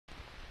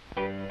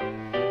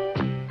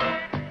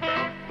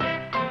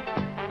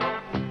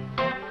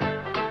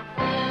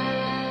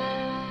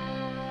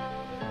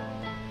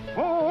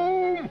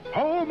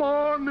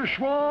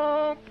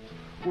swamp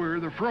where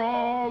the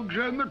frogs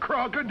and the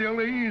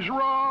crocodilies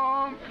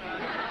romp.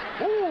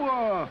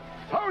 Oh,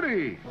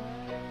 howdy.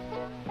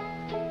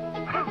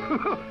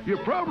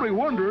 You're probably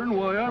wondering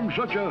why I'm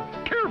such a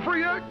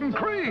carefree acting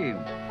crane.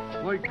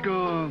 Like,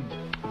 the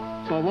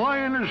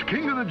lion is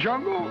king of the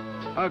jungle,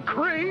 a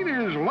crane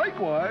is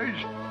likewise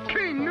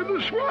king of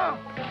the swamp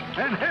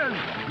and has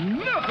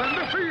nothing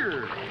to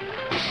fear.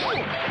 Oh,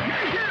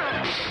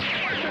 yeah.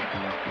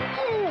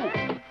 Oh,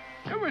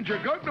 haven't you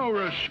got no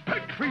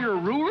respect for your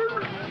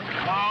ruler?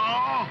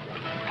 Oh.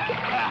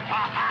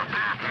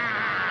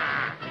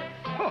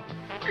 Huh,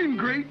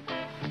 ingrate.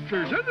 If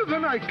there's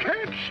anything I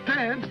can't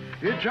stand,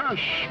 it's a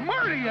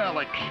smarty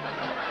Alex.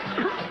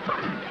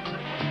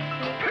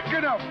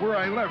 Picking up where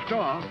I left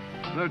off,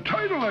 the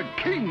title of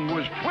king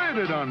was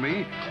planted on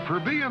me for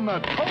being the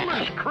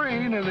tallest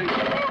crane in the...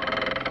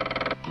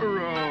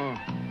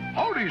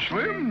 howdy,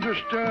 Slim.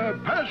 Just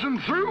passing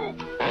through.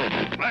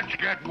 Let's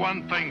get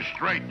one thing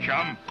straight,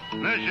 chum.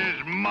 This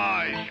is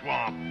my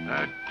swamp.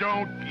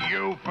 Don't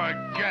you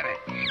forget it.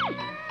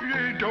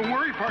 Don't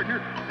worry,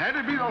 partner.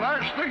 That'd be the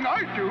last thing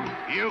I'd do.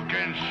 You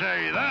can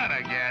say that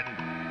again.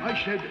 I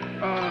said,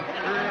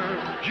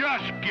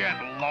 Just get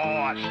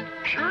lost.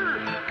 Sure,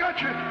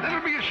 gotcha.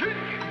 That'll be a cinch.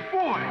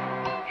 Boy,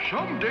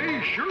 some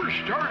days sure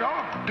start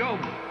off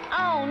dumb.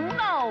 Oh,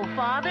 no,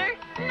 Father.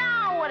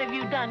 Now what have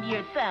you done to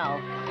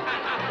yourself?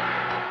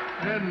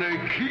 And they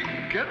keep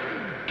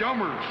getting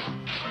dumber.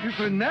 If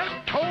a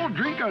that tall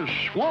drink of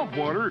swamp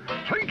water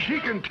thinks he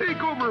can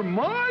take over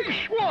my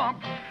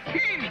swamp,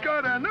 he's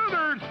got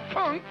another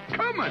thunk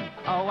coming.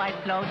 Oh, I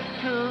float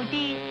through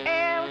the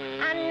air,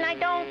 and I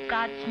don't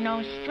got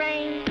no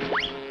strain.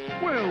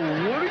 Well,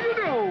 what do you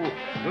know?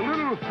 The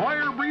little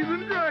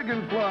fire-breathing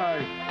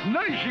dragonfly.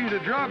 Nicey to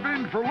drop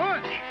in for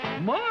lunch.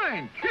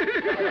 Mine.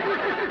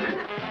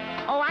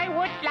 Oh, I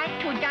would like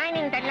to dine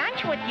in the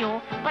lunch with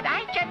you, but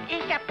I just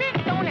eat a big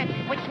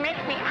donut, which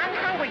makes me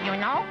unhungry, you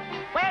know.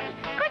 Well,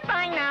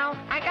 goodbye now.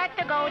 I got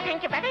to go.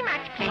 Thank you very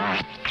much,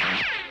 please.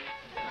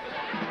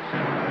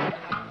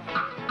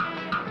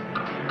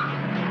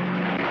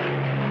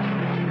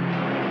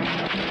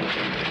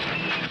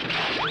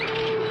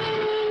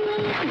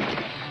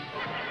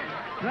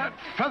 That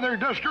feather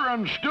duster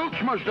on stilts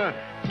must have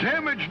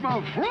damaged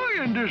my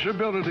flying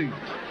disability.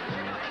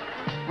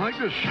 Like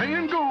the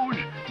saying goes,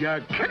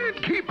 you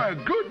can't keep a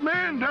good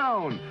man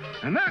down.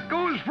 And that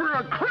goes for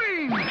a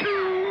crane,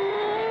 too.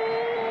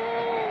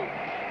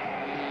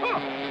 Huh.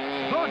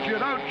 Thought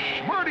you'd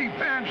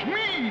out-smarty-pants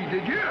me,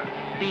 did you?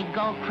 Big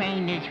old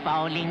crane is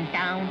falling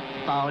down,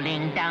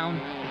 falling down,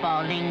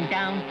 falling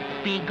down.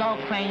 Big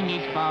old crane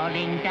is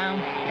falling down.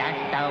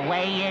 That's the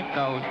way it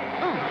goes.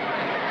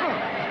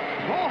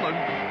 Fallen?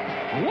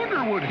 I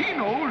wonder what he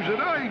knows that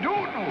I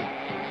don't know.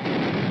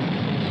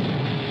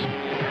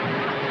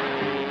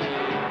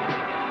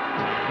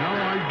 Now,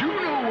 I do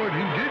know what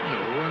he did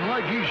know, and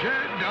like he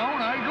said,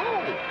 down I go.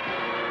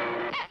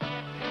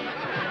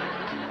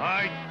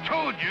 I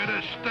told you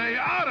to stay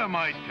out of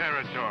my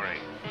territory.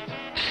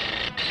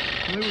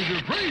 I was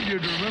afraid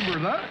you'd remember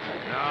that.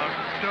 Now,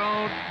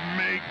 don't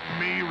make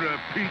me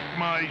repeat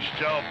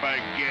myself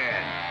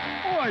again.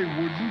 Oh, I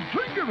wouldn't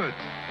think of it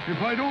if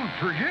I don't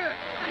forget.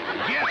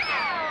 Get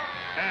out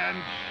and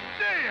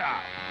stay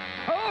out.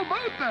 How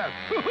about that?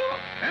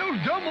 El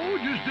Dumbo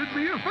just did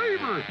me a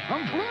favor.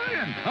 I'm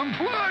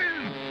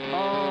flying.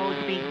 Oh,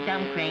 the big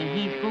dumb crane,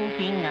 he's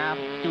goofing up.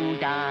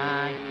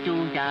 Doo-da,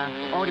 doo-da.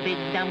 Oh, the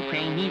big dumb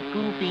crane, he's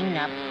goofing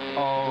up.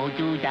 Oh,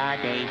 doo-da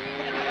day.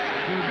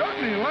 You got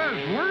any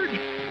last words?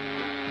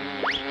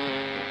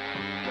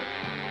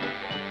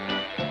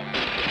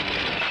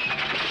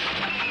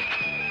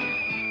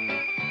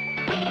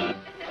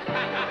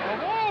 Of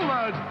all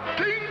the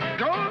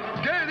ding-dong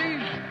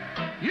daddies,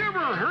 you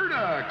ever heard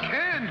of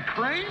canned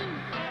crane?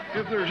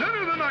 If there's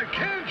anything I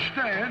can't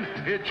stand,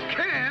 it's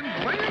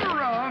cans laying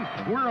around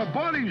where a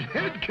body's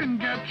head can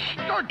get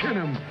stuck in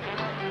them.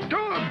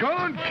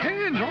 Doggone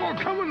cans all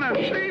come in that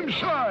same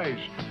size.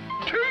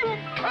 Too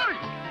tight.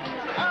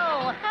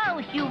 Oh, how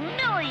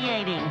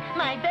humiliating.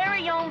 My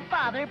very own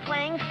father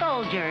playing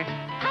soldier.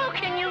 How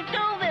can you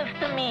do this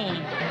to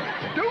me?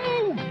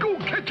 Go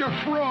catch a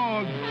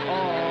frog.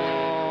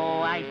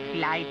 Oh, I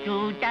fly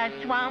to the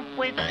swamp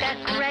with the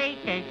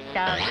greatest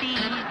of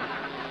ease.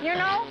 You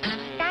know,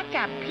 that's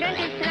a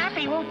plenty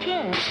snappy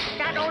routine.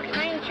 That old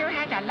crane sure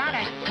has a lot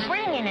of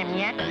spring in him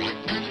yet.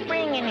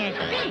 Spring in his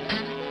feet.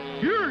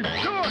 You're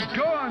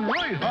doggone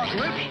right, Hot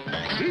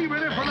Lips.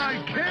 Even if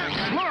I can't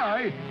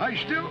fly, I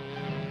still...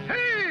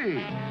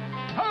 Hey!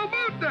 How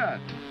about that?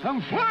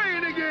 I'm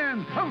flying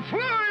again! I'm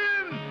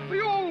flying!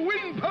 The old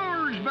wind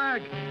power's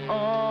back!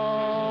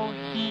 Oh,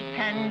 he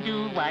can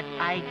do what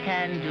I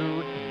can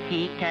do.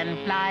 He can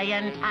fly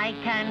and I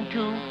can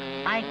too.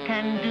 I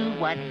can do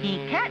what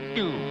he can't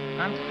do.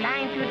 I'm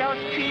flying through those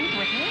trees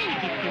with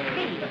music, you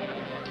see.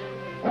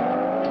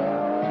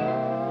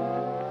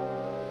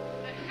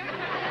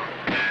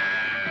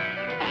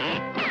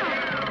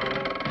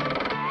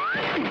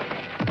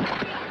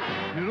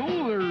 You know,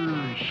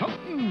 there's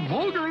something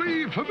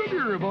vulgarly bit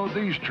familiar about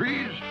these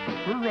trees.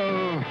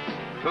 We're,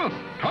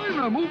 trying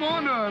to move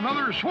on to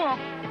another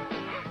swamp.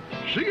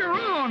 See you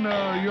around,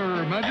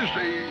 Your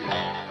Majesty.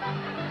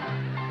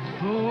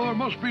 Oh, there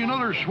must be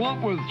another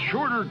swamp with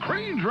shorter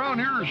cranes around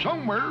here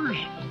somewheres.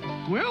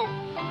 Well,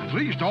 at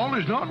least all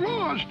is not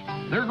lost.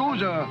 There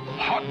goes a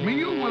hot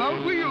meal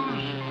without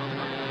wheels.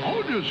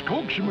 I'll just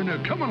coax him into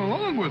coming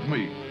along with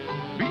me.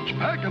 Beats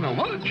packing a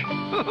lunch.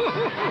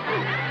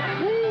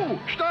 Whoa,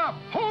 stop,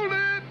 hold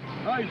it.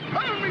 I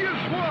found me a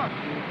swamp.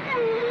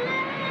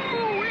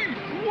 Ooh-wee,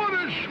 what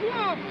a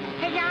swamp.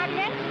 Hey,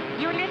 audience,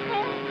 you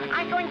listening?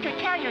 I'm going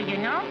to tell you, you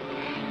know.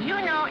 You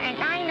know,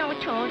 and I know,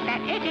 too,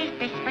 that it is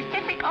the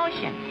Pacific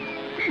Ocean.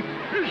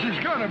 This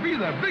has got to be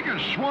the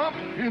biggest swamp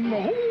in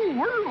the whole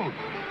world.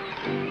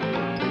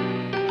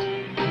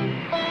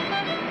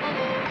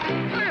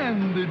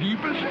 And the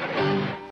deepest.